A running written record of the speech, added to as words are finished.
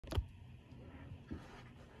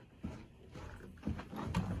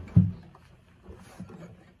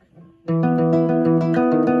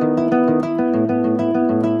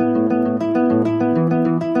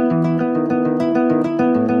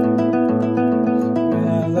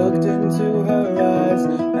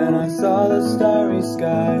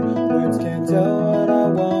sky. Words can't tell what I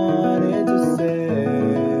wanted to say.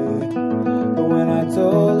 But when I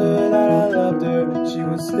told her that I loved her, she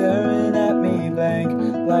was staring at me blank,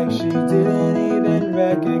 like she didn't even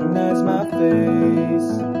recognize my face.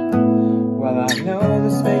 Well, I know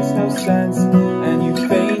this makes no sense, and you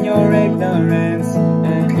feign your ignorance,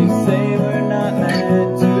 and you say we're not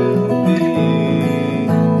meant to be.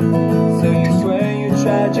 So you swear you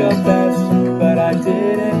tried your best, but I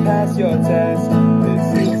didn't pass your test. This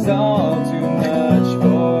is all too much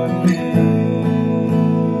for me.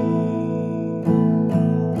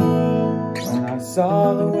 When I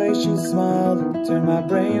saw the way she smiled, turned my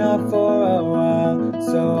brain off for a while,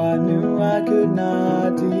 so I knew I could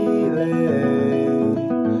not delay.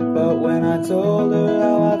 But when I told her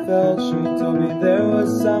how I felt, she told me there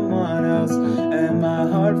was someone else, and my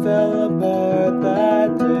heart fell apart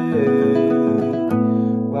that day.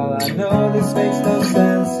 Well, I know this makes no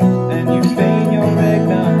sense, and you feign your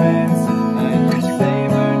ignorance, and you say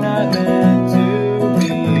we're not meant to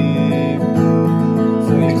be.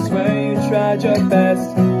 So you swear you tried your best,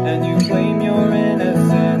 and you claim your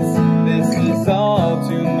innocence. This is all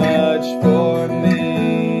too much for me.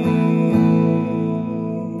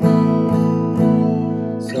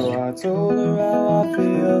 So I told her how I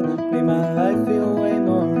feel, made my life feel way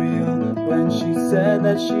more real, when she said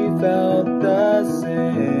that she felt the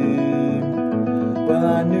same. Well,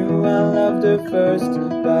 I knew I loved her first,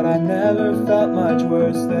 but I never felt much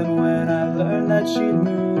worse than when I learned that she'd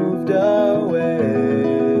moved away.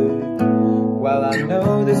 Well, I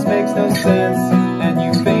know this makes no sense, and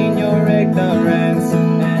you feign your ignorance,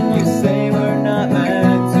 and you say we're not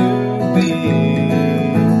meant to be.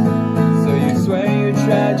 So you swear you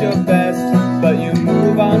tried your best, but you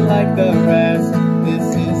move on like the rest.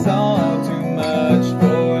 This is all too much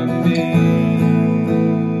for me.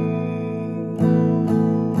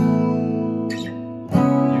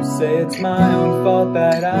 You say it's my own fault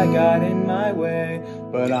that I got in my way,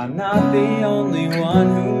 but I'm not the only one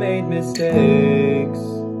who made mistakes.